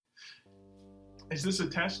Is this a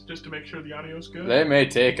test just to make sure the audio's good? They may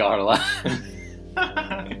take our line,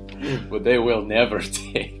 but they will never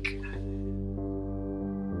take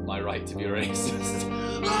my right to be racist.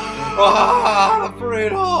 Ah,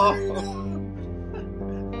 freedom!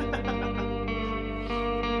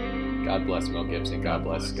 God bless Mel Gibson. God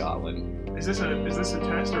bless Scotland. Is this a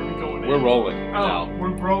test, or are we going in? We're rolling. Oh, now. We're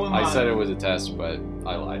rolling live. I said it was a test, but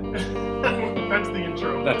I lied. That's the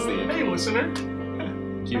intro. That's the intro. Hey, listener.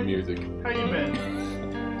 Cue music. How you been?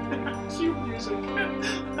 Cue music.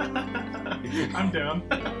 I'm down.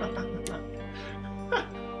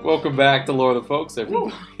 Welcome back to Lore of the Folks,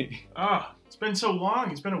 everybody. It's been so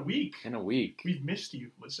long. It's been a week. We've missed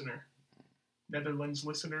you, listener. Netherlands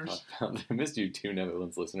listeners. I missed you too,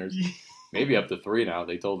 Netherlands listeners. Maybe up to 3 now.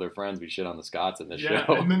 They told their friends we shit on the Scots in this show.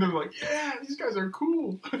 And then they're like, yeah, these guys are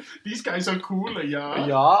cool. These guys are cool, yeah.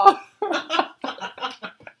 Yeah.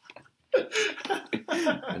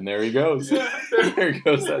 And there he goes. Yeah. There he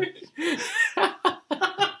goes.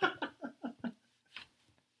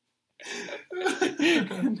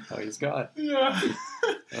 Oh, he's gone. Yeah.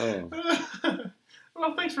 Oh.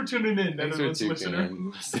 Well, thanks for tuning in, Netherlands listener.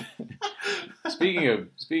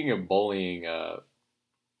 Speaking of bullying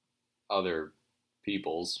other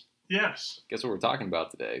peoples. Yes. Guess what we're talking about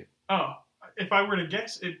today? Oh, if I were to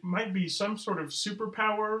guess, it might be some sort of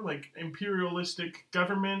superpower, like imperialistic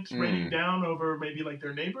government reigning down over maybe like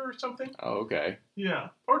their neighbor or something. Oh, okay. Yeah.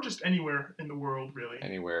 Or just anywhere in the world, really.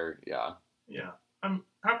 Anywhere, yeah. Yeah.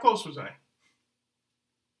 How close was I?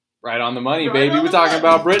 Right on the money, baby. We're talking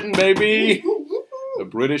about Britain, baby. The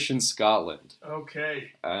British in Scotland.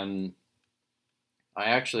 Okay. And I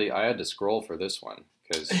had to scroll for this one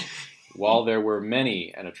because while there were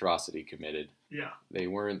many an atrocity committed, they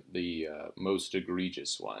weren't the most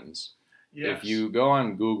egregious ones. Yes. If you go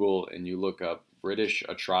on Google and you look up British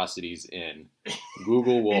atrocities in,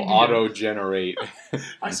 Google will auto-generate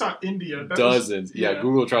I saw India. dozens.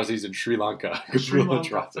 Google atrocities in Sri Lanka. Google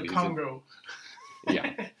atrocities the Congo.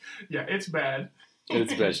 Yeah. Yeah, it's bad.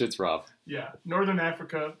 It's bad. It's rough. Yeah. Northern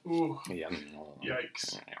Africa. Ooh. Yeah.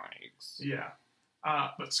 Yikes. Yeah.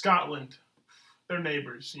 But Scotland, they're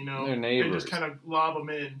neighbors, you know. They're neighbors. They just kind of lob them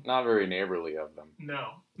in. Not very neighborly of them. No,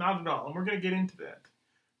 not at all. And we're going to get into that.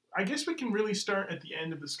 I guess we can really start at the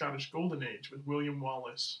end of the Scottish Golden Age with William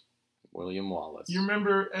Wallace. You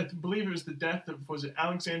remember, I believe it was the death of, was it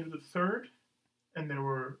Alexander III? And there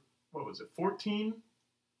were, 14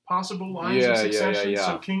 possible lines of succession? Yeah.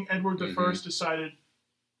 So King Edward I decided,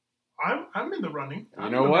 I'm in the running. You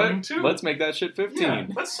know what? Let's make that shit 15. Yeah,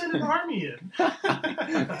 let's send an army in.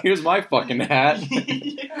 Here's my fucking hat.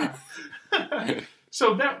 Yeah.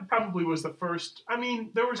 So that probably was the first. I mean,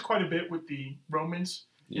 there was quite a bit with the Romans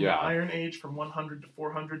in the Iron Age from 100 to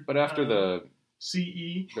 400. But after the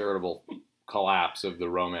CE, veritable collapse of the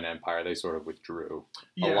Roman Empire, they sort of withdrew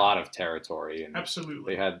a lot of territory. And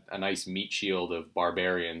absolutely. They had a nice meat shield of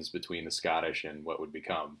barbarians between the Scottish and what would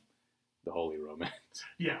become the Holy Romans.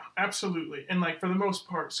 Yeah, absolutely. And like for the most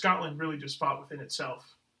part, Scotland really just fought within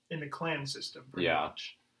itself in the clan system pretty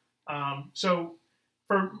much. So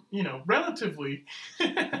for, relatively,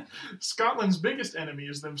 Scotland's biggest enemy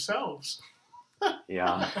is themselves.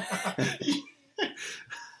 Yeah.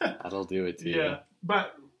 That'll do it to you. Yeah.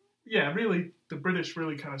 But really, the British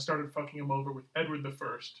really kind of started fucking him over with Edward I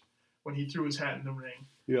when he threw his hat in the ring.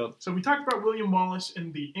 Yeah. So we talked about William Wallace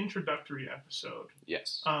in the introductory episode.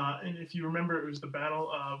 Yes. And if you remember, it was the Battle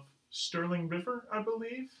of Stirling River, I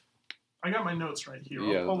believe. I got my notes right here.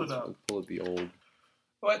 I'll pull it up. Let's pull up the old.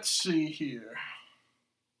 Let's see here.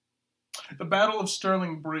 The Battle of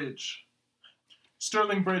Stirling Bridge.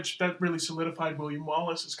 Stirling Bridge, that really solidified William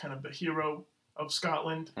Wallace as kind of the hero of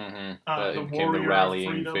Scotland. Mm-hmm. The became the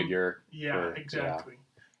rallying figure. Yeah, exactly. Yeah.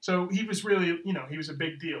 So he was really, he was a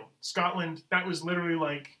big deal. Scotland, that was literally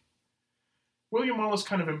like, William Wallace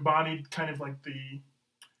kind of embodied kind of like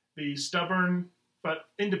the stubborn but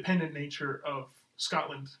independent nature of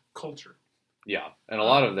Scotland culture. Yeah, and a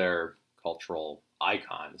lot of their cultural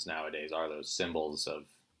icons nowadays are those symbols of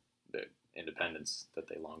the independence that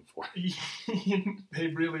they long for. They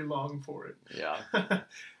really long for it.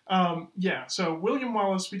 Yeah. So William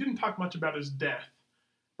Wallace, we didn't talk much about his death.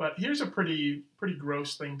 But here's a pretty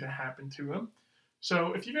gross thing to happen to him.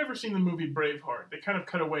 So if you've ever seen the movie Braveheart, they kind of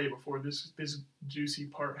cut away before this juicy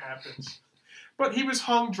part happens. But he was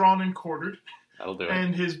hung, drawn, and quartered. That'll do it.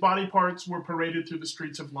 And his body parts were paraded through the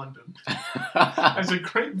streets of London as a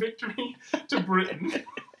great victory to Britain.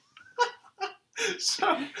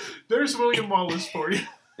 So there's William Wallace for you.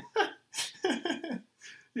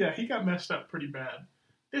 Yeah, he got messed up pretty bad.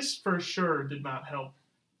 This for sure did not help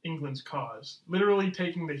England's cause. Literally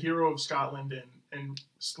taking the hero of Scotland and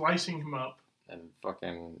slicing him up And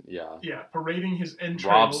fucking, yeah. Yeah, parading his entrails.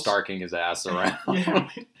 Rob Starking his ass around. Yeah,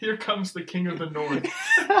 here comes the King of the North.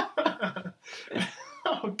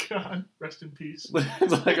 Oh, God. Rest in peace.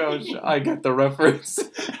 It's like, oh, I get the reference.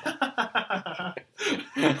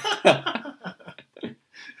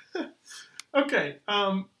 Okay,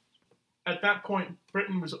 at that point,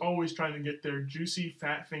 Britain was always trying to get their juicy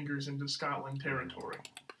fat fingers into Scotland territory.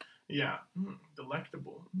 Yeah,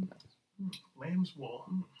 delectable. Lamb's wool.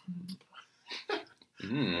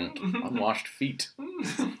 Unwashed feet.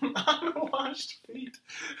 Unwashed feet.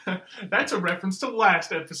 That's a reference to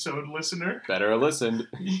last episode, listener. Better have listened.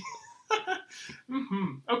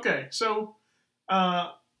 Okay, so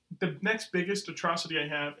the next biggest atrocity I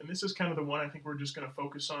have, and this is kind of the one I think we're just going to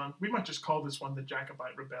focus on. We might just call this one the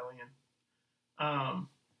Jacobite Rebellion.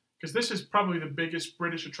 Because this is probably the biggest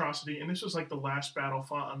British atrocity, and this was like the last battle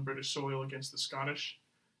fought on British soil against the Scottish.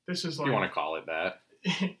 This is like... You want to call it that?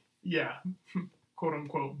 Yeah.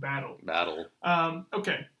 Quote-unquote battle. Battle.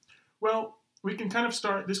 Okay. Well, we can kind of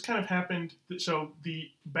start... This kind of happened... So,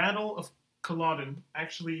 the Battle of Culloden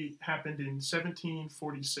actually happened in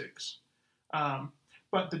 1746.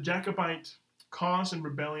 But the Jacobite cause and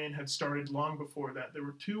rebellion had started long before that. There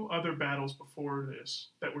were two other battles before this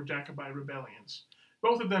that were Jacobite rebellions.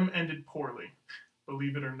 Both of them ended poorly,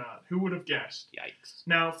 believe it or not. Who would have guessed? Yikes.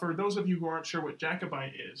 Now, for those of you who aren't sure what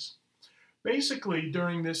Jacobite is, basically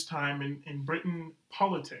during this time in Britain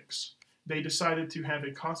politics, they decided to have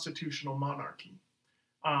a constitutional monarchy.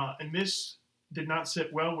 And this did not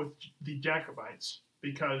sit well with the Jacobites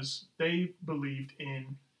because they believed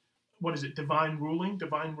in, divine ruling,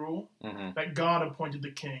 divine rule, that God appointed the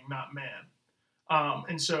king, not man.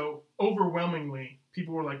 And so overwhelmingly,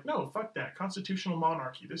 people were like, no, fuck that, constitutional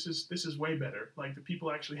monarchy. This is way better. Like, the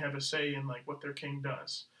people actually have a say in like what their king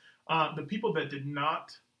does. The people that did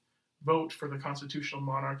not vote for the constitutional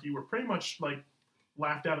monarchy were pretty much like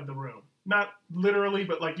laughed out of the room. Not literally,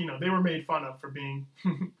 but like, they were made fun of for being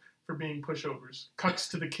for being pushovers, cucks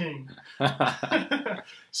to the king.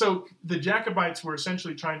 So the Jacobites were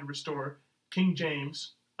essentially trying to restore King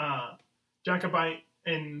James. Jacobite,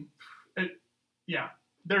 and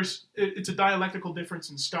it's a dialectical difference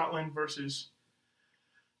in Scotland versus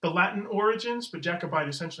the Latin origins, but Jacobite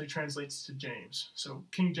essentially translates to James. So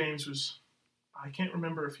King James was, I can't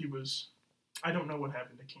remember if he was, I don't know what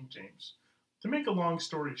happened to King James. To make a long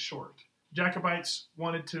story short, Jacobites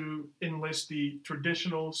wanted to enlist the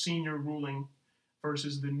traditional senior ruling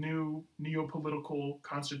versus the new neopolitical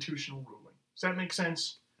constitutional ruling. Does that make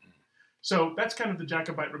sense? So that's kind of the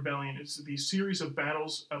Jacobite Rebellion. It's the series of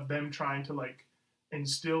battles of them trying to like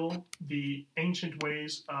instill the ancient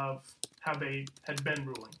ways of how they had been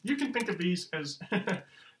ruling. You can think of these as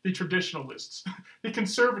the traditionalists, the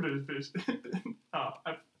conservatives.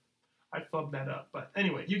 I fubbed that up, but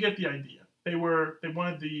anyway, you get the idea. They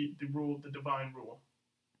wanted the rule, the divine rule.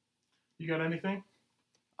 You got anything?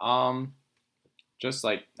 Just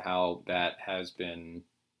like how that has been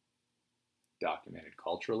documented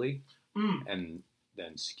culturally and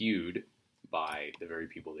then skewed by the very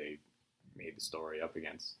people they made the story up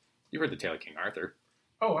against. You heard the tale of King Arthur.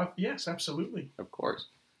 Oh, yes, absolutely. Of course.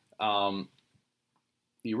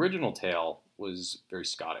 The original tale was very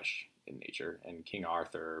Scottish in nature, and King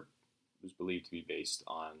Arthur was believed to be based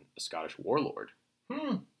on a Scottish warlord,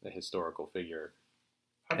 the historical figure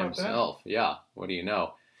How about himself. That? Yeah, what do you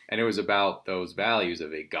know? And it was about those values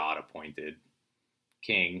of a God-appointed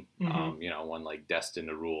king, one like destined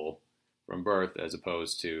to rule from birth, as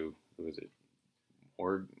opposed to, who was it?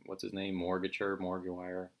 What's his name? Mortgagor?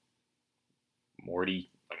 Morty.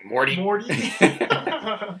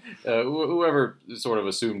 Whoever sort of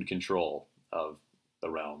assumed control of the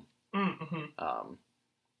realm.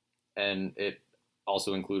 And it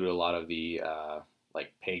also included a lot of the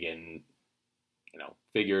like pagan,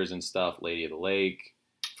 figures and stuff. Lady of the Lake,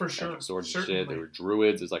 for sure, swords and shit. There were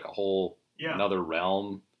druids. It's like a whole another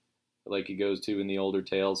realm, like he goes to in the older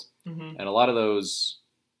tales. And a lot of those,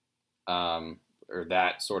 or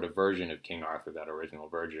that sort of version of King Arthur, that original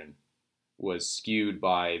version, was skewed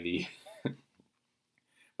by the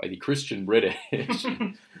Christian British,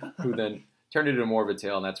 who then turned it into more of a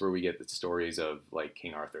tale, and that's where we get the stories of like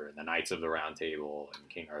King Arthur and the Knights of the Round Table and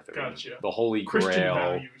King Arthur and the Holy Christian Grail.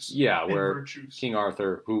 Values where virtues. King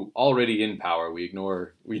Arthur, who already in power, we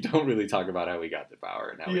don't really talk about how he got the power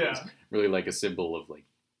and how he was really like a symbol of like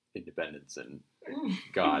independence and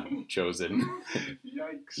God chosen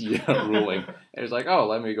ruling. And it's like, oh,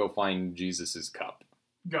 let me go find Jesus's cup.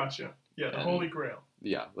 Gotcha. Yeah, the Holy Grail.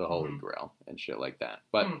 Yeah, the Holy Grail and shit like that.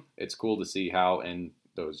 But it's cool to see how in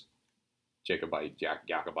those Jacobite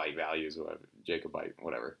values,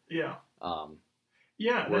 whatever.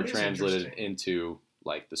 were translated into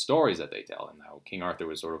like the stories that they tell, and how King Arthur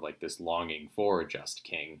was sort of like this longing for a just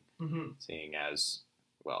king, seeing as,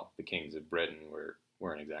 well, the kings of Britain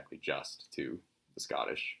weren't exactly just to the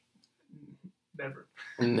Scottish. Never.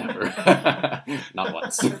 Not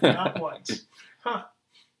once. Not once. Huh.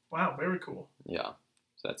 Wow, very cool. Yeah.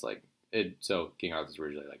 So that's like it. So King Arthur's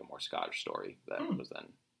originally like a more Scottish story that was then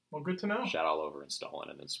good to know. Shot all over and stolen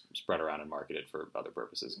and then spread around and marketed for other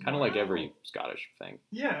purposes. Kind of like every Scottish thing.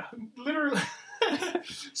 Yeah, literally.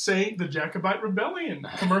 Say the Jacobite Rebellion,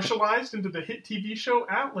 commercialized into the hit TV show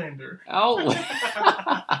Outlander.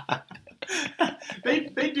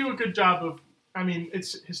 They do a good job of, I mean,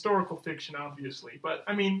 it's historical fiction, obviously, but,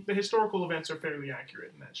 I mean, the historical events are fairly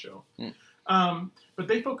accurate in that show. But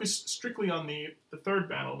they focus strictly on the third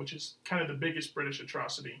battle, which is kind of the biggest British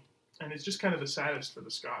atrocity. And it's just kind of the saddest for the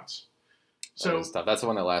Scots. So that's the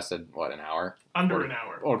one that lasted, what, an hour? Under an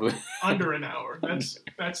hour. Under an hour.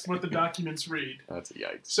 That's what the documents read. That's a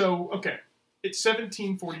yikes. So, okay. It's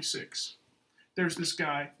 1746. There's this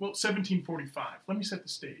guy, 1745. Let me set the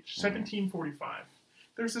stage. 1745.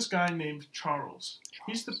 There's this guy named Charles.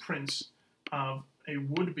 He's the prince of a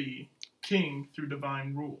would-be king through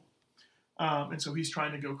divine rule. And so he's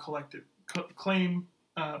trying to go claim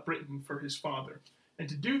Britain for his father. And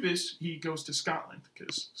to do this, he goes to Scotland,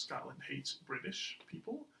 because Scotland hates British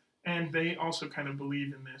people. And they also kind of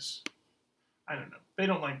believe in this, I don't know, they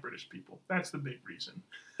don't like British people. That's the big reason.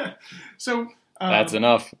 So that's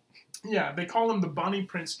enough. Yeah, they call him the Bonnie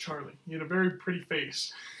Prince Charlie. He had a very pretty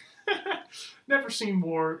face. Never seen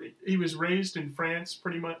war. He was raised in France,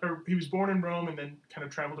 pretty much, or he was born in Rome and then kind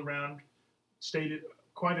of traveled around, stayed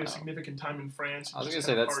quite a significant time in France. I was going to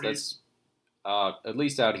say that's at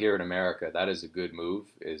least out here in America, that is a good move,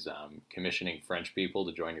 is commissioning French people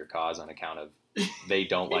to join your cause on account of they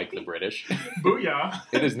don't like the British. Booyah.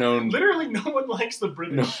 It is known... Literally no one likes the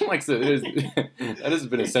British. No one likes it. That has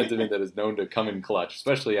been a sentiment that is known to come in clutch,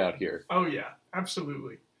 especially out here. Oh, yeah.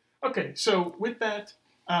 Absolutely. Okay, so with that,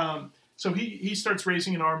 so he starts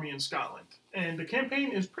raising an army in Scotland. And the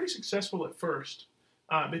campaign is pretty successful at first.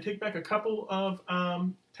 They take back a couple of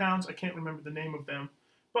towns. I can't remember the name of them.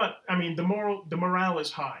 But, I mean, the morale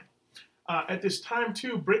is high. At this time,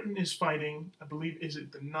 too, Britain is fighting, I believe, is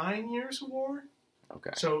it the 9 Years' War?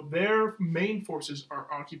 Okay. So their main forces are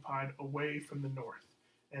occupied away from the north.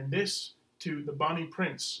 And this, to the Bonnie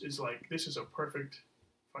Prince, is like, this is a perfect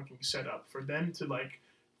fucking setup for them to, like,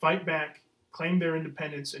 fight back, claim their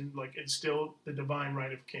independence, and, like, instill the divine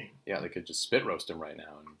right of king. Yeah, they could just spit roast him right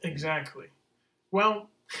now. Exactly. Well,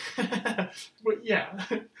 but yeah.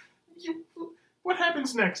 What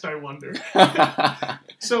happens next, I wonder?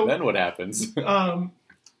 So then what happens?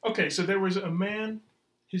 Okay, so there was a man,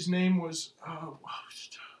 his name was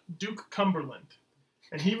Duke Cumberland,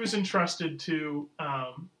 and he was entrusted to...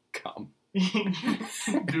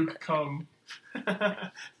 Duke Cum.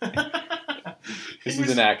 This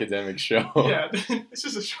is an academic show. Yeah, this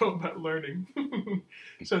is a show about learning.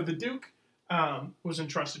 So the Duke was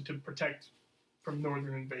entrusted to protect from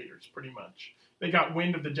northern invaders, pretty much. They got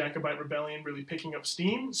wind of the Jacobite Rebellion really picking up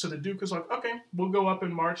steam, so the Duke was like, okay, we'll go up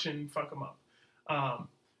and march and fuck them up.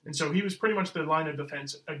 And so he was pretty much the line of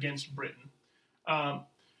defense against Britain.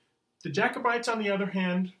 The Jacobites, on the other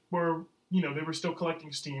hand, were, they were still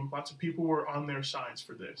collecting steam. Lots of people were on their sides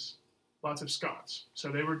for this. Lots of Scots.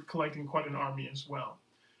 So they were collecting quite an army as well.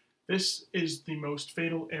 This is the most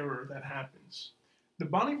fatal error that happens. The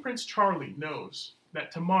Bonnie Prince Charlie knows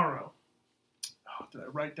that tomorrow... did I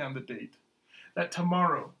write down the date? That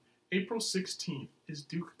tomorrow, April 16th, is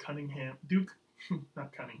not Cunningham.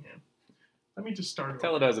 Let me just start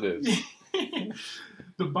Tell it as it is.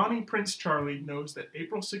 The Bonnie Prince Charlie knows that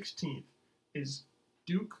April 16th is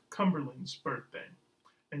Duke Cumberland's birthday.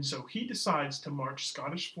 And so he decides to march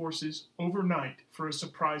Scottish forces overnight for a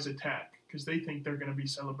surprise attack, because they think they're going to be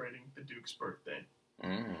celebrating the Duke's birthday.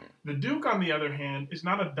 The Duke, on the other hand, is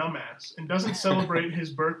not a dumbass and doesn't celebrate his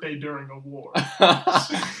birthday during a war.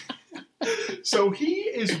 So he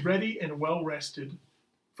is ready and well-rested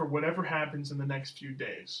for whatever happens in the next few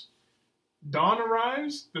days. Dawn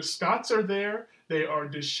arrives, the Scots are there, they are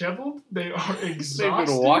disheveled, they are exhausted.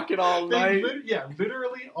 They've been walking all night.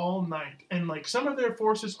 Literally all night. And like some of their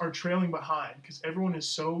forces are trailing behind because everyone is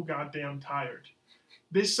so goddamn tired.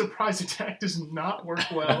 This surprise attack does not work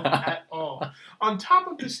well at all. On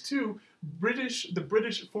top of this, too, the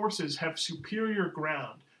British forces have superior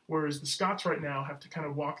ground, whereas the Scots right now have to kind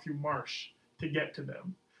of walk through marsh to get to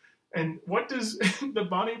them. And what does the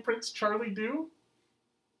Bonnie Prince Charlie do?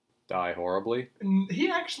 Die horribly?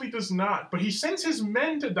 He actually does not, but he sends his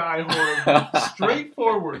men to die horribly.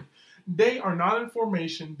 Straightforward. They are not in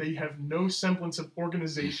formation. They have no semblance of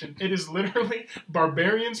organization. It is literally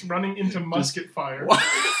barbarians running into musket fire.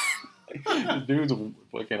 This dude's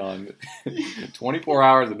fucking on 24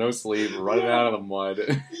 hours of no sleep, running out of the mud.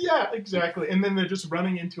 Yeah, exactly. And then they're just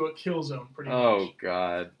running into a kill zone, pretty much. Oh,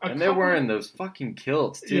 God. They're wearing those fucking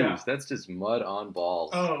kilts, too. Yeah. So that's just mud on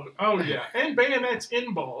balls. Oh, yeah. And bayonets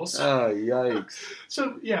in balls. Oh, yikes.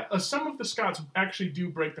 So, yeah, some of the Scots actually do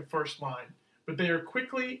break the first line, but they are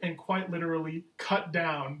quickly and quite literally cut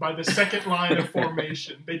down by the second line of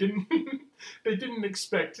formation. They didn't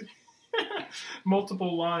expect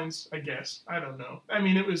multiple lines, I guess. I don't know. I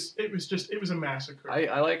mean, it was a massacre.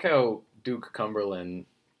 I like how Duke Cumberland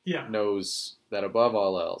knows that above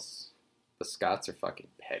all else, the Scots are fucking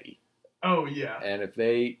petty. Oh, yeah. And if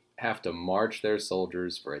they have to march their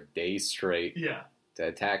soldiers for a day straight to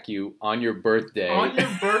attack you on your birthday,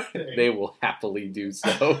 they will happily do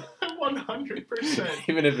so. 100%.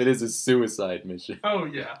 Even if it is a suicide mission. Oh,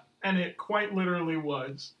 yeah. And it quite literally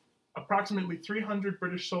was. Approximately 300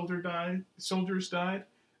 British soldiers died,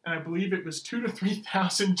 and I believe it was 2,000 to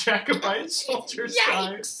 3,000 Jacobite soldiers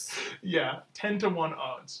died. Yeah, 10-1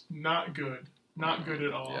 odds. Not good. Not good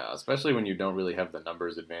at all. Yeah, especially when you don't really have the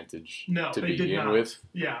numbers advantage to begin begin with.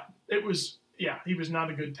 Yeah, he was not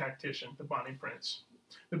a good tactician, the Bonnie Prince.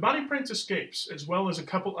 The Bonnie Prince escapes, as well as a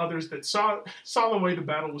couple others that saw the way the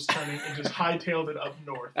battle was turning and just hightailed it up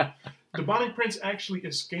north. The Bonnie Prince actually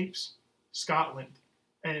escapes Scotland.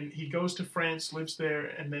 And he goes to France, lives there,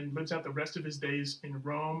 and then lives out the rest of his days in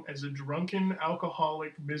Rome as a drunken,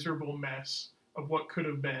 alcoholic, miserable mess of what could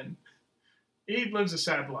have been. He lives a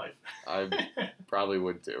sad life. I probably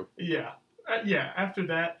would too. Yeah. After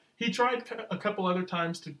that, he tried a couple other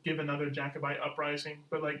times to give another Jacobite uprising,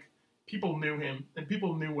 but, people knew him, and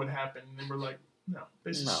people knew what happened, and they were like, no,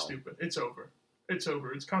 this is stupid. It's over. It's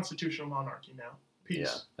over. It's constitutional monarchy now. Peace.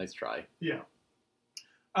 Yeah, nice try. Yeah.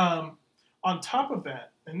 On top of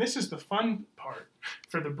that, and this is the fun part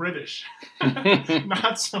for the British,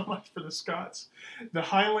 not so much for the Scots, the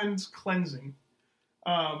Highlands cleansing.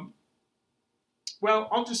 Well,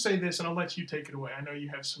 I'll just say this, and I'll let you take it away. I know you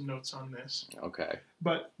have some notes on this. Okay.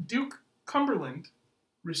 But Duke Cumberland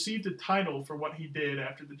received a title for what he did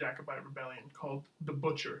after the Jacobite Rebellion called the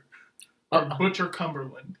Butcher, or Butcher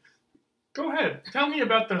Cumberland. Go ahead. Tell me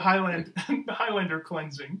about the Highlander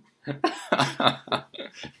cleansing.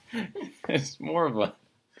 It's more of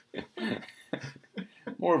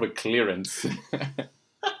a clearance.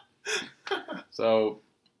 So,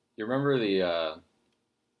 you remember the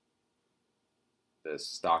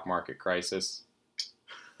stock market crisis?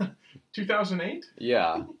 2008?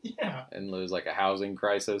 Yeah. Yeah. And there was a housing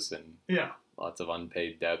crisis and lots of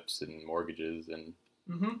unpaid debts and mortgages and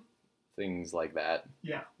things like that.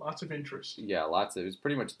 Yeah, lots of interest. Yeah, it was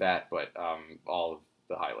pretty much that, but all of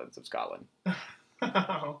the Highlands of Scotland.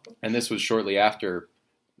 And this was shortly after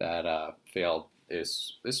that failed.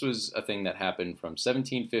 This was a thing that happened from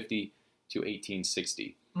 1750 to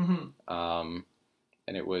 1860. And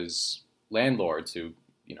it was landlords who,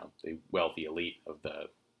 the wealthy elite of the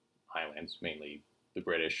Highlands, mainly the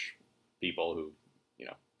British people who,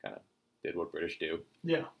 kind of did what British do.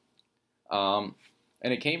 Yeah.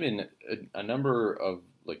 And it came in a number of,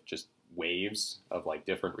 just waves of,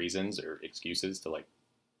 different reasons or excuses to,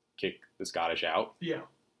 kick the Scottish out. Yeah.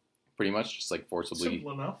 Pretty much just, forcibly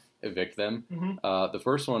simple enough. Evict them. The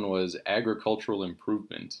first one was agricultural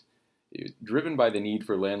improvement, driven by the need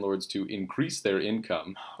for landlords to increase their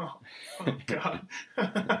income. Oh God.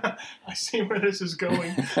 I see where this is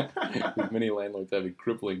going. With many landlords having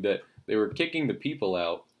crippling debt. They were kicking the people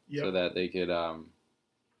out so that they could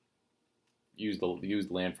use the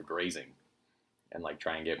land for grazing and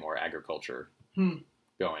try and get more agriculture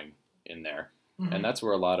going in there. And that's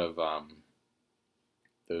where a lot of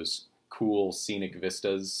those cool scenic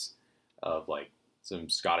vistas of some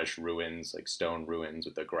Scottish ruins, stone ruins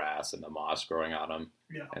with the grass and the moss growing on them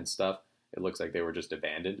and stuff. It looks like they were just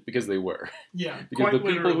abandoned because they were. Yeah, because the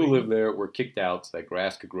people who lived there were kicked out so that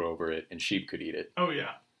grass could grow over it and sheep could eat it. Oh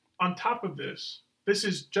yeah. On top of this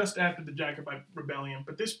is just after the Jacobite Rebellion,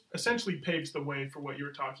 but this essentially paves the way for what you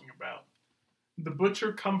were talking about. The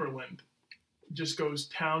Butcher Cumberland just goes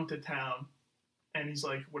town to town, and he's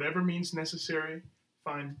like, whatever means necessary,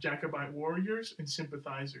 find Jacobite warriors and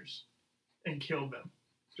sympathizers and kill them.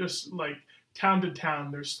 Just town to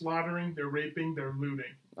town, they're slaughtering, they're raping, they're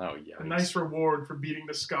looting. Oh, yikes. A nice reward for beating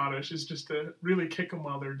the Scottish is just to really kick them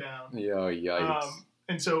while they're down. Yeah, yikes.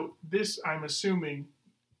 And so this, I'm assuming,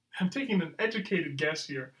 I'm taking an educated guess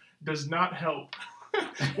here, does not help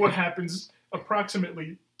what happens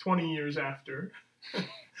approximately 20 years after.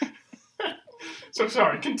 So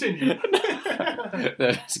sorry, continue.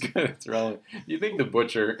 That's good. It's relevant. You think the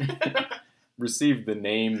butcher received the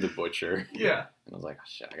name the butcher? Yeah. And I was like, oh,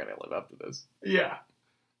 shit, I gotta live up to this. Yeah.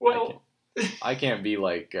 Well, I can't be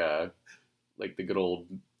like the good old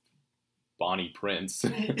Bonnie Prince.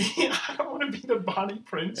 Yeah, I don't want to be the Bonnie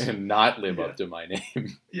Prince and not live up to my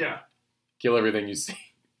name. Yeah. Kill everything you see.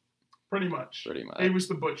 Pretty much. He was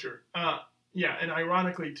the butcher. Yeah, and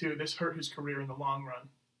ironically too, this hurt his career in the long run.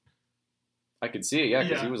 I could see it, yeah,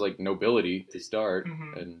 because he was like nobility to start,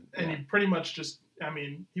 and he pretty much just, I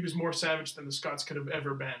mean, he was more savage than the Scots could have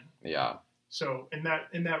ever been. Yeah. So in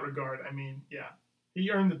that regard, I mean, yeah,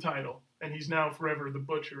 he earned the title, and he's now forever the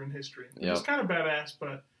butcher in history. It was kind of badass,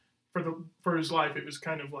 but for his life, it was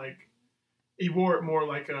kind of like he wore it more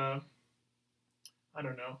like a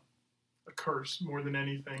curse more than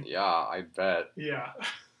anything. Yeah, I bet. Yeah.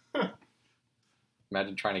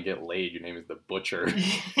 Imagine trying to get laid. Your name is the Butcher.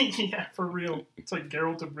 Yeah, for real. It's like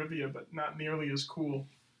Geralt of Rivia, but not nearly as cool.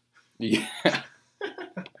 Yeah.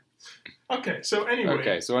 Okay, so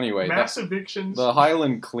anyway. Mass evictions. The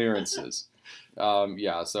Highland clearances.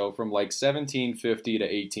 So from like 1750 to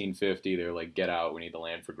 1850, they're like, get out. We need the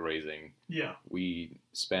land for grazing. Yeah. We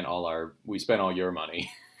spent all your money.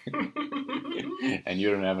 And you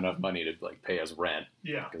don't have enough money to like pay us rent.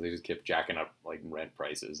 Yeah. Because they just kept jacking up like rent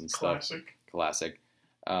prices and stuff. Classic.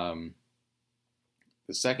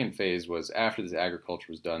 The second phase was after this agriculture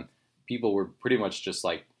was done, people were pretty much just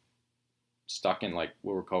like stuck in like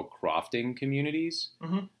what were called crofting communities.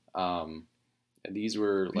 Mm-hmm. And these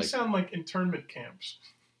sound like internment camps.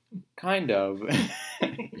 Kind of.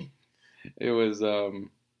 It was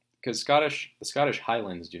because the Scottish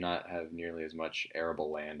Highlands do not have nearly as much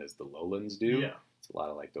arable land as the Lowlands do. Yeah. It's a lot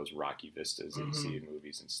of like those rocky vistas that you see in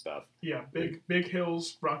movies and stuff. Yeah, big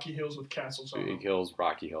hills, rocky hills with castles on them. Big hills,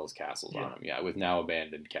 rocky hills, castles on them. Yeah, with now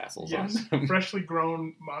abandoned castles on them. Freshly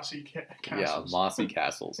grown mossy castles. Yeah, mossy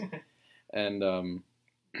castles. And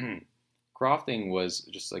crofting was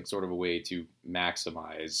just like sort of a way to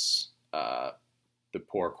maximize the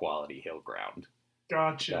poor quality hill ground.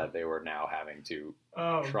 Gotcha. That they were now having to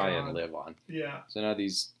try and live on. Yeah. So now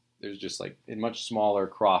there's just like in much smaller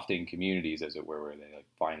crofting communities, as it were, where they like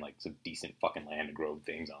find like some decent fucking land to grow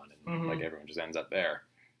things on, and like everyone just ends up there.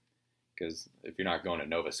 Because if you're not going to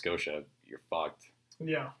Nova Scotia, you're fucked.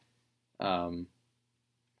 Yeah. And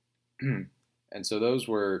so those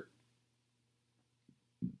were,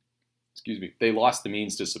 they lost the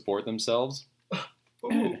means to support themselves.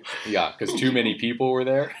 Yeah, because too many people were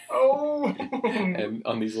there. Oh. And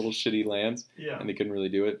on these little shitty lands. Yeah. And they couldn't really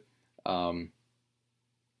do it.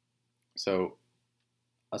 So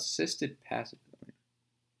assisted passage.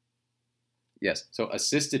 Yes. So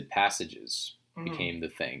assisted passages became the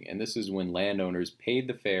thing. And this is when landowners paid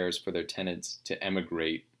the fares for their tenants to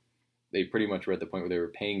emigrate. They pretty much were at the point where they were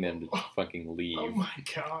paying them to fucking leave. Oh my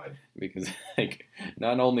God. Because like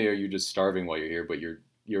not only are you just starving while you're here, but you're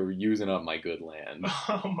using up my good land.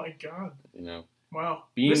 Oh my God. You know. Wow.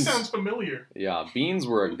 This sounds familiar. Yeah, beans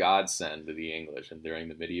were a godsend to the English and during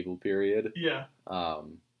the medieval period. Yeah.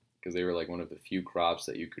 Because they were like one of the few crops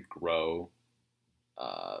that you could grow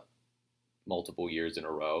multiple years in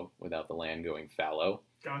a row without the land going fallow.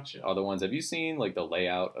 Gotcha. Other ones, have you seen like the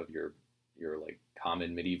layout of your like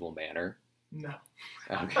common medieval manor? No.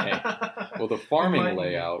 Okay. Well, the farming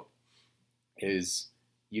layout is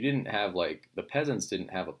you didn't have like the peasants didn't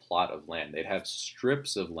have a plot of land. They'd have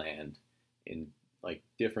strips of land in like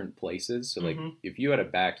different places. So like if you had a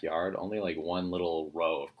backyard, only like one little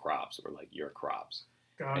row of crops were like your crops.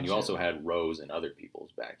 Gotcha. And you also had rows in other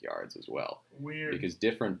people's backyards as well. Weird. Because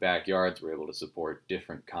different backyards were able to support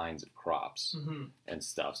different kinds of crops and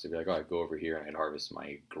stuff. So you'd be like, oh, I'd go over here and I'd harvest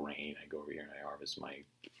my grain. I'd go over here and I'd harvest my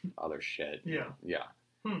other shit. Yeah. Yeah.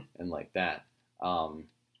 And like that.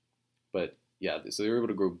 But yeah, so they were able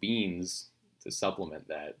to grow beans to supplement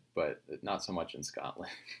that, but not so much in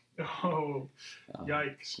Scotland. Oh,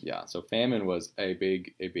 yikes. Yeah, so famine was a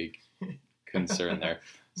big concern there.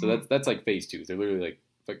 So that's like phase 2. They're literally like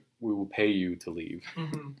we will pay you to leave.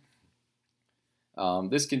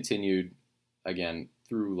 This continued again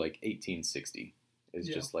through like 1860. It's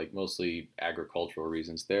just like mostly agricultural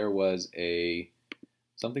reasons. There was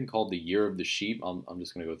something called the Year of the Sheep. I'm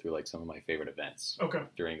just going to go through like some of my favorite events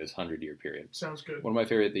during this 100-year period. Sounds good. One of my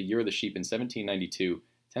favorite, the Year of the Sheep in 1792,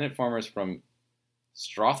 tenant farmers from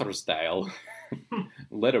Strotherstyle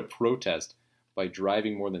led a protest by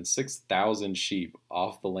driving more than 6,000 sheep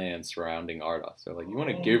off the land surrounding Ardagh. So like, you want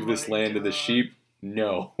to give this land to the sheep?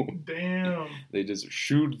 No. Damn. They just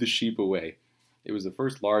shooed the sheep away. It was the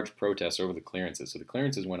first large protest over the clearances. So the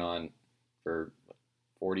clearances went on for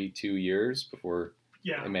 42 years before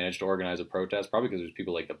Yeah. They managed to organize a protest, probably because there's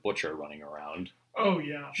people like the Butcher running around. Oh,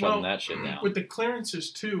 yeah. Shutting that shit down. With the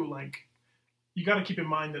clearances, too, like, you got to keep in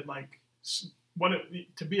mind that, like,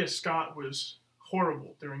 to be a Scot was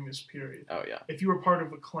horrible during this period. Oh, yeah. If you were part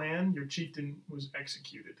of a clan, your chieftain was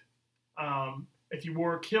executed. If you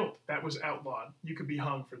wore a kilt, that was outlawed. You could be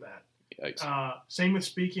hung for that. Yikes. Same with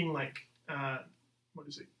speaking, like, what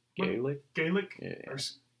is it? Gaelic? Gaelic? Yeah. Or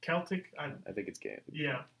Celtic? I think it's Gaelic.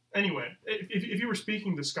 Yeah. Anyway, if you were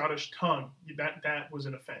speaking the Scottish tongue, that was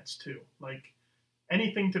an offense, too. Like,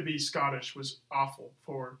 anything to be Scottish was awful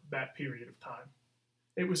for that period of time.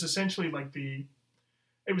 It was essentially like it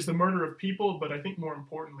was the murder of people, but I think more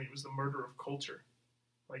importantly, it was the murder of culture.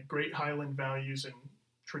 Like, great Highland values and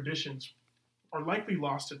traditions are likely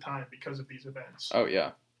lost to time because of these events. Oh,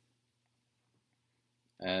 yeah.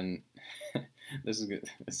 And this is going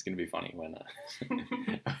to be funny when...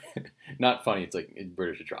 not funny, it's like a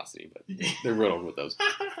British atrocity, but they're riddled with those.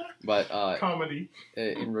 But comedy.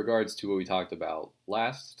 In regards to what we talked about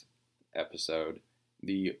last episode,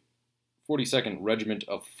 the 42nd Regiment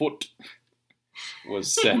of Foot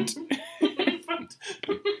was sent.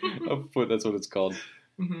 Of foot, that's what it's called.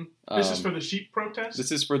 Mm-hmm. This is for the sheep protest?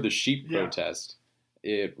 This is for the sheep protest.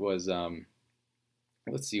 It was,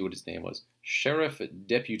 let's see what his name was. Sheriff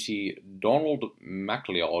Deputy Donald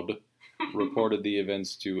MacLeod reported the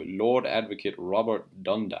events to Lord Advocate Robert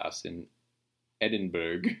Dundas in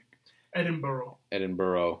Edinburgh,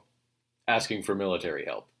 asking for military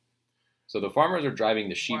help. So the farmers are driving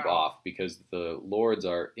the sheep off because the lords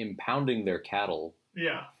are impounding their cattle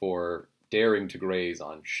for daring to graze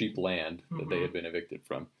on sheep land that they had been evicted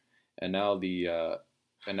from. And now the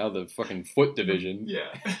fucking foot division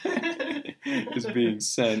is being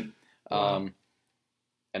sent.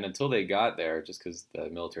 And until they got there, just because the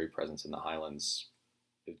military presence in the Highlands,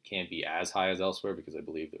 it can't be as high as elsewhere because I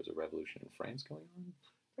believe there was a revolution in France going on.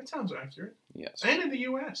 That sounds accurate. Yes. And in the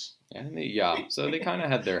U.S. So they kind of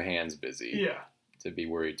had their hands busy. Yeah. To be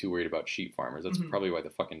too worried about sheep farmers. That's probably why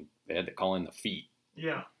they had to call in the feet.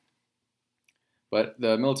 Yeah. But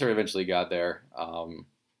the military eventually got there.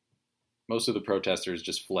 Most of the protesters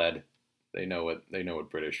just fled. They know what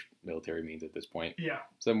British military means at this point. Yeah.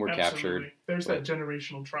 Some were captured. There's that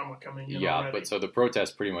generational trauma coming in. Yeah, already. but so the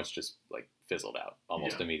protest pretty much just like fizzled out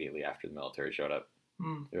almost immediately after the military showed up.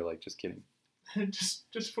 They were like, just kidding.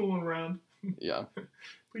 just fooling around. Yeah.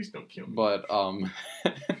 Please don't kill me. But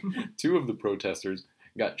two of the protesters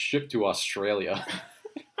got shipped to Australia.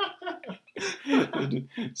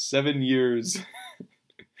 7 years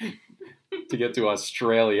to get to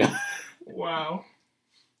Australia. Wow.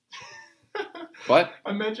 But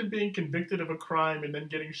imagine being convicted of a crime and then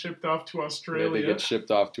getting shipped off to Australia. They get shipped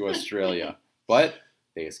off to Australia. But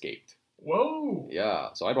they escaped. Whoa.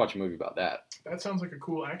 Yeah, so I'd watch a movie about that. That sounds like a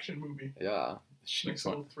cool action movie. Yeah. Nice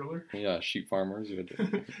little thriller. Yeah, sheep farmers.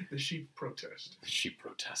 The sheep protest. The sheep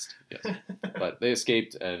protest, yes. But they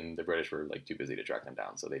escaped, and the British were like too busy to track them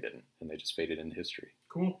down, so they didn't. And they just faded into history.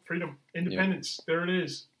 Cool. Freedom. Independence. Yeah. There it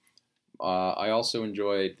is. I also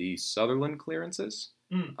enjoyed the Sutherland clearances.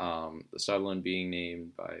 The Sutherland being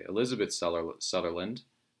named by Elizabeth Sutherland.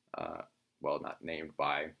 Well, not named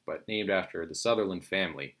by, but named after the Sutherland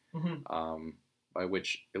family. By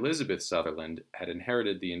which Elizabeth Sutherland had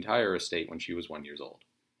inherited the entire estate when she was 1 year old.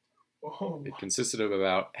 Oh. It consisted of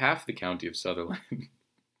about half the county of Sutherland,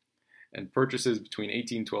 and purchases between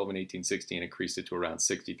 1812 and 1816 increased it to around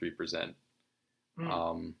 63%.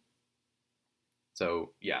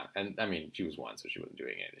 So, yeah, and I mean, she was one, so she wasn't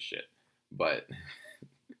doing any of this shit. But,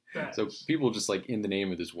 so people just like in the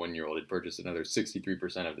name of this 1 year old had purchased another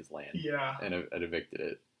 63% of this land. Yeah. And had evicted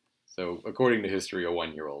it. So, according to history, a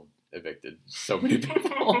 1 year old evicted so many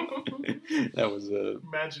people. That was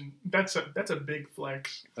imagine that's a big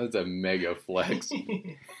flex. That's a mega flex.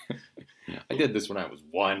 I did this when I was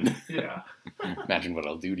 1. Yeah. Imagine what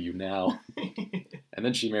I'll do to you now. And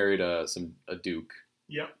then she married a duke.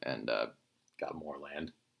 Yep. And got more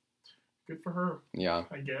land. Good for her. Yeah.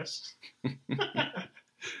 I guess.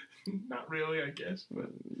 Not really, I guess, but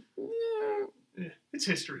it's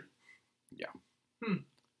history. Yeah.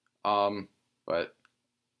 But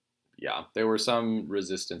yeah, there were some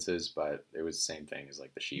resistances, but it was the same thing as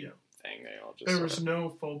like the sheep thing. They all just there was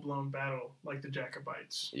no full-blown battle like the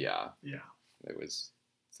Jacobites. Yeah. Yeah. It's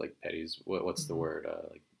like petty's. What's the word?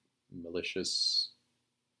 Like malicious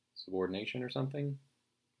subordination or something.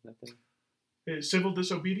 That thing. Civil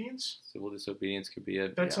disobedience. Civil disobedience could be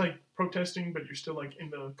it. That's like protesting, but you're still like in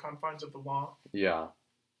the confines of the law. Yeah.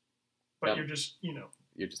 But you're just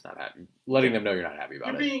You're just not happy. Letting them know you're not happy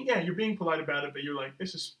about it. You're being polite about it, but you're like,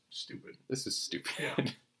 this is stupid. This is stupid. Yeah.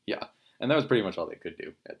 Yeah. And that was pretty much all they could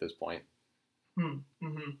do at this point.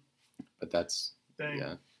 Mm-hmm. But that's... Dang.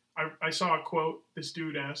 Yeah. I saw a quote. This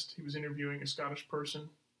dude asked, he was interviewing a Scottish person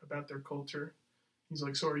about their culture. He's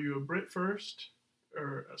like, so are you a Brit first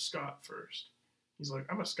or a Scot first? He's like,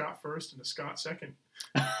 I'm a Scot first and a Scot second.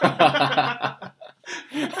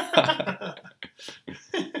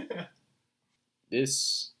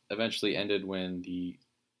 This eventually ended when the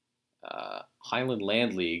Highland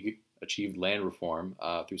Land League achieved land reform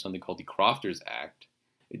through something called the Crofters Act.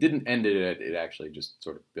 It didn't end it; it actually just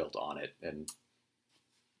sort of built on it,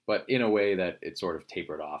 but in a way that it sort of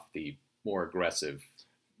tapered off the more aggressive,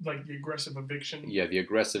 like the aggressive eviction. Yeah, the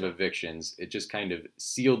aggressive evictions. It just kind of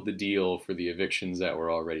sealed the deal for the evictions that were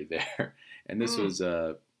already there, and this was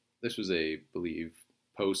I believe,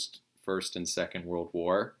 post First and Second World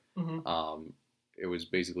War. Mm-hmm. It was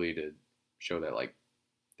basically to show that like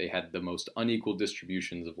they had the most unequal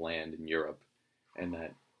distributions of land in Europe, and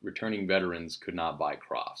that returning veterans could not buy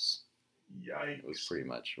crofts. Yikes. It was pretty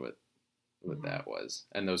much what that was,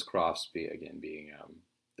 and those crofts being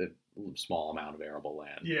the small amount of arable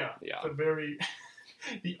land. Yeah.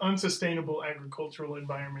 The unsustainable agricultural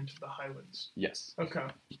environment of the Highlands. Yes. Okay.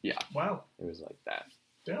 Yeah. Wow. It was like that.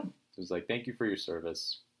 Damn. It was like, thank you for your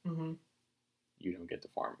service. Mm-hmm. You don't get to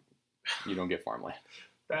farm. You don't get farmland.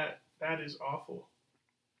 That is awful.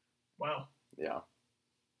 Wow. Yeah.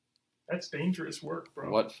 That's dangerous work, bro.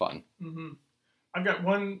 What fun. Mm-hmm. I've got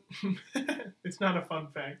one. It's not a fun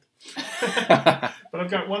fact, but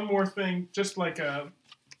I've got one more thing. Just like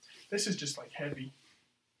this is just like heavy.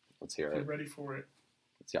 Let's hear if it. you're ready for it.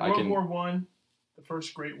 Let's see, World War I, the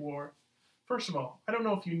first Great War. First of all, I don't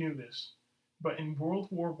know if you knew this, but in World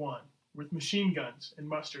War I, with machine guns and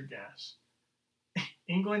mustard gas,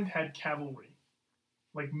 England had cavalry,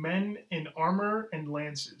 like men in armor and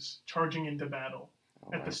lances, charging into battle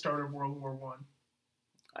at the start of World War I.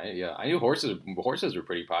 I knew horses were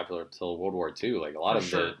pretty popular until World War II. Like a lot of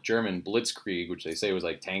the German Blitzkrieg, which they say was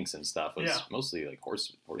like tanks and stuff, was mostly like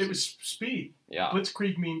horses. It was speed. Yeah.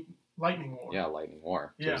 Blitzkrieg mean lightning war. Yeah, lightning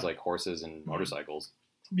war. So it was like horses and motorcycles.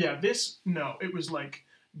 Yeah, it was like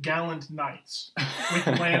gallant knights with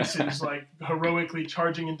lances, like heroically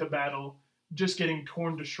charging into battle, just getting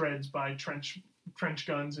torn to shreds by trench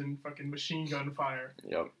guns and fucking machine gun fire.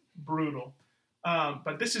 Yep. Brutal.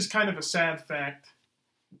 But this is kind of a sad fact.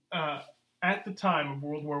 At the time of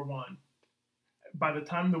World War I, by the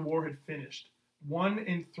time the war had finished, 1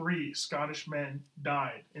 in 3 Scottish men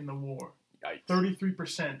died in the war. Yikes.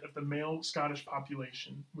 33% of the male Scottish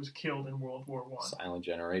population was killed in World War I. Silent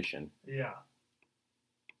generation. Yeah.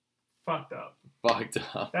 Fucked up.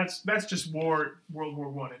 That's just World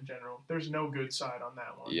War I in general. There's no good side on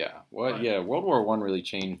that one. Yeah. World War I really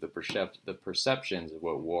changed the perceptions of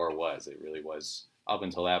what war was. It really was, up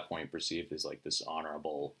until that point, perceived as like this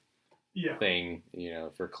honorable thing,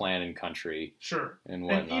 for clan and country. Sure. And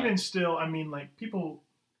whatnot. And even still, I mean, like,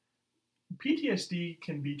 PTSD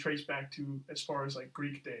can be traced back to as far as like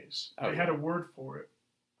Greek days. They had a word for it.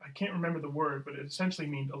 I can't remember the word, but it essentially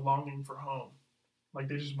means a longing for home. Like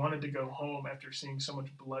they just wanted to go home after seeing so much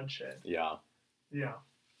bloodshed. Yeah. Yeah.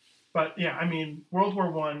 But yeah, I mean, World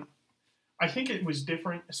War I think it was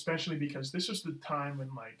different, especially because this was the time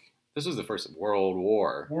when like... This was the first World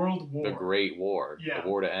War. World War. The Great War. Yeah. The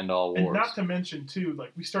war to end all wars. And not to mention, too,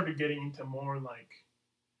 like, we started getting into more, like...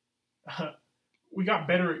 we got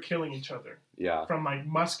better at killing each other. Yeah. From, like,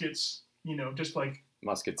 muskets, just, like...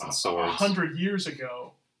 Muskets and swords. 100 years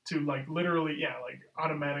ago to, like, literally, like,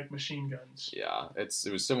 automatic machine guns. Yeah. It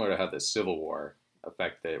was similar to how the Civil War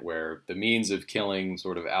affected, where the means of killing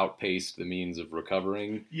sort of outpaced the means of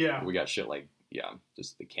recovering. Yeah. We got shit like... Yeah,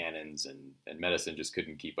 just the cannons and medicine just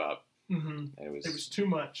couldn't keep up. Mm-hmm. And it was too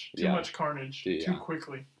much. Too much carnage. Too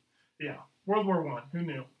quickly. Yeah. World War I. Who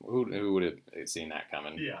knew? Who would have seen that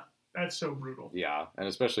coming? Yeah. That's so brutal. Yeah. And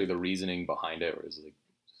especially the reasoning behind it, where it's like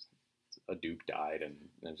a duke died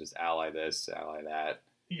and just ally this, ally that.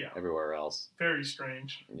 Yeah. Everywhere else. Very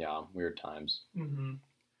strange. Yeah. Weird times. Mm-hmm.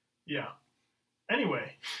 Yeah.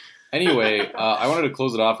 Anyway, I wanted to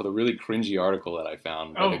close it off with a really cringy article that I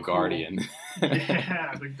found by The Guardian.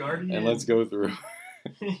 Yeah, The Guardian. And let's go through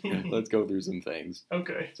some things.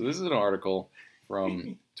 Okay. So this is an article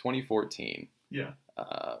from 2014. Yeah.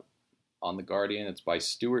 On The Guardian. It's by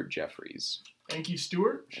Stuart Jeffries. Thank you,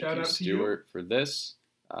 Stuart. Shout out to you. Stuart, for this.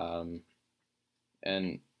 And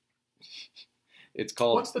it's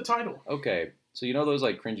called... What's the title? Okay. So you know those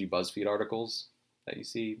like cringy BuzzFeed articles that you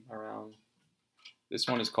see around? This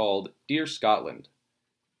one is called Dear Scotland.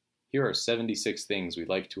 Here are 76 things we'd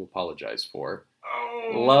like to apologize for.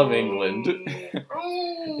 Oh. Love England.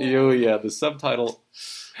 Oh. Yeah, the subtitle.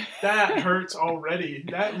 That hurts already.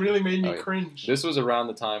 That really made me cringe. This was around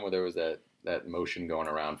the time where there was that that motion going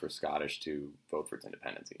around for Scottish to vote for its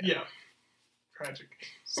independence again. Yeah. Tragic.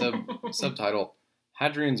 Subtitle,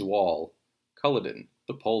 Hadrian's Wall, Culloden,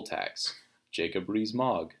 the poll tax, Jacob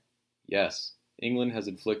Rees-Mogg. Yes, England has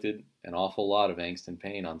inflicted an awful lot of angst and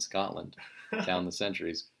pain on Scotland down the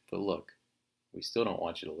centuries, but look, we still don't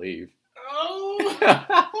want you to leave.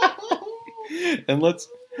 Oh! And let's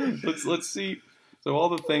see. So all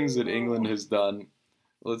the things that England has done,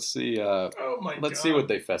 let's see. Let's see what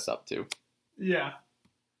they fess up to. Yeah.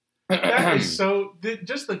 That is so.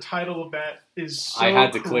 Just the title of that is so. I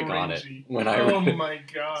had to cringy. Click on it when I read it. Oh my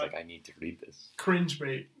god! It's like I need to read this. Cringe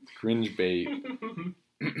bait. Cringe bait.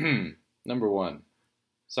 Number 1.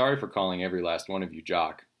 Sorry for calling every last one of you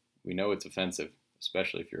jock. We know it's offensive,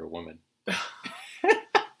 especially if you're a woman.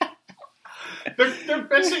 They're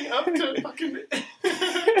fessing up to fucking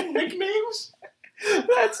nicknames.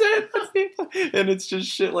 That's it. And it's just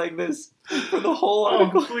shit like this for the whole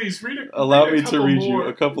article. Oh, please read it. Allow me to read you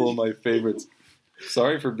a couple of my favorites.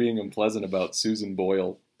 Sorry for being unpleasant about Susan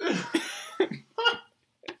Boyle. Oh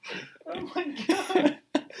my god.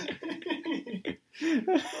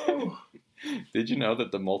 Oh. Did you know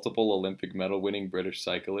that the multiple Olympic medal winning British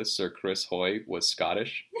cyclist Sir Chris Hoy was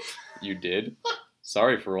Scottish? You did?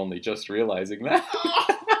 Sorry for only just realizing that.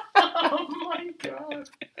 Oh my god.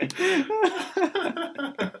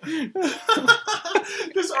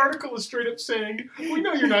 This article is straight up saying, we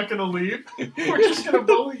know you're not going to leave. We're just going to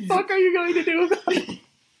bully you. What the fuck are you going to do about it?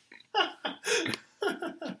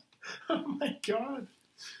 Oh my god.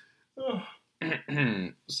 Oh.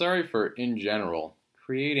 Sorry for, in general,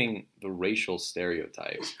 creating the racial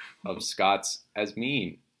stereotype of Scots as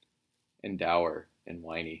mean and dour and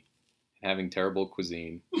whiny, and having terrible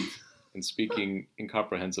cuisine, and speaking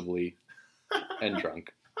incomprehensibly and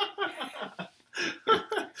drunk.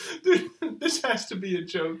 Dude, this has to be a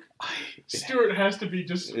joke. Stuart has to be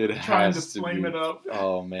just trying to flame it up.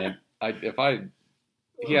 Oh man,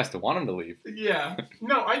 he has to want him to leave. Yeah,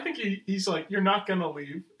 no, I think he's like, you're not gonna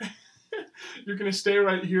leave. You're gonna stay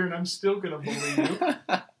right here, and I'm still gonna bully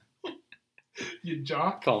you. You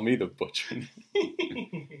jock. Call me the butcher.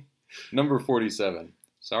 Number 47.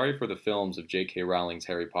 Sorry for the films of J.K. Rowling's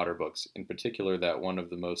Harry Potter books, in particular that one of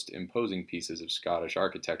the most imposing pieces of Scottish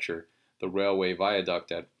architecture, the railway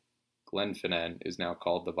viaduct at Glenfinnan, is now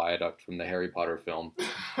called the viaduct from the Harry Potter film,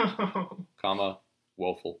 comma,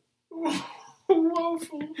 woeful.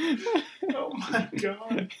 Woeful. Oh my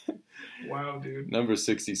god. Wow, dude. Number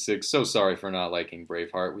 66. So sorry for not liking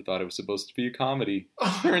Braveheart. We thought it was supposed to be a comedy.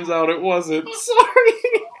 Turns out it wasn't. Sorry.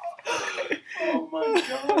 Oh my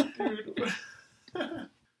god, dude.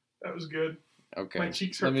 That was good. Okay. My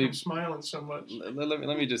cheeks hurt from smiling so much.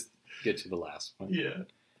 Let me just get to the last one. Yeah.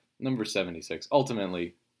 Number 76.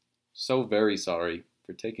 Ultimately, so very sorry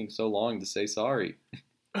for taking so long to say sorry.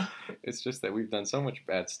 It's just that we've done so much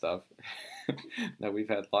bad stuff that we've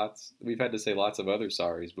had to say lots of other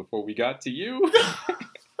sorries before we got to you.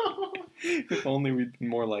 If only we'd been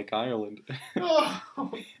more like Ireland.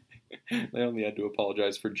 They only had to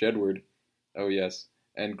apologize for Jedward. Oh yes,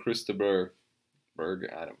 and Christopher Berg.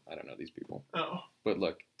 I don't know these people. Oh. But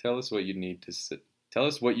look, tell us what you need to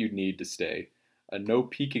stay. A no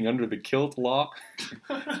peeking under the kilt law?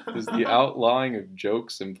 Is the outlawing of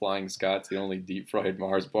jokes implying Scots the only deep-fried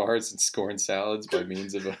Mars bars and scorn salads by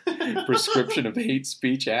means of a prescription of hate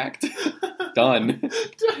speech act? Done.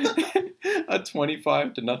 A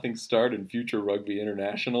 25-0 start in future rugby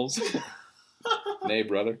internationals? Nay,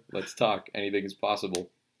 brother, let's talk. Anything is possible.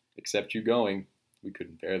 Except you going. We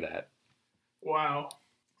couldn't bear that. Wow.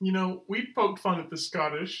 You know, we poked fun at the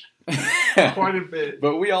Scottish quite a bit.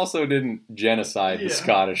 But we also didn't genocide the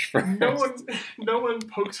Scottish first. No one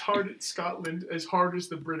pokes hard at Scotland as hard as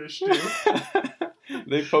the British do.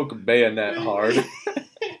 They poke bayonet hard.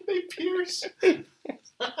 They pierce.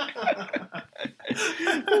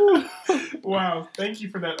 Wow, thank you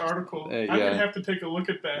for that article. I'm going to have to take a look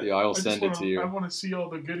at that. Yeah, I'll send it to you. I want to see all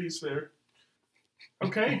the goodies there.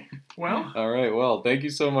 Okay, well. All right, well, thank you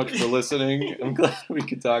so much for listening. I'm glad we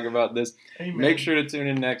could talk about this. Amen. Make sure to tune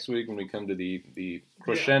in next week when we come to the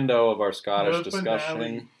crescendo of our Scottish discussion.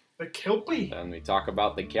 Finale. The Kelpie. And we talk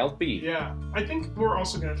about the Kelpie. Yeah, I think we're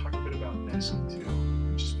also going to talk a bit about Nessie, too.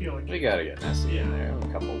 I just feel like... We got to get Nessie in there.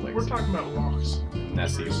 A couple of links. We're talking about lochs.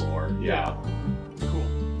 Nessie lore. Yeah. Cool.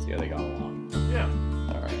 See how they got along. Yeah.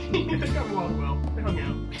 All right. They got along well. They hung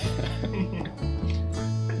out.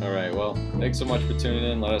 All right, well, thanks so much for tuning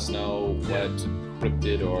in. Let us know what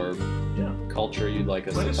cryptid or culture you'd like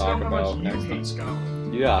us to talk about next time.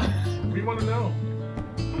 Scotland. Yeah. We want to know.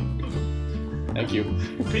 Thank you.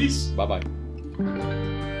 Peace. Bye-bye.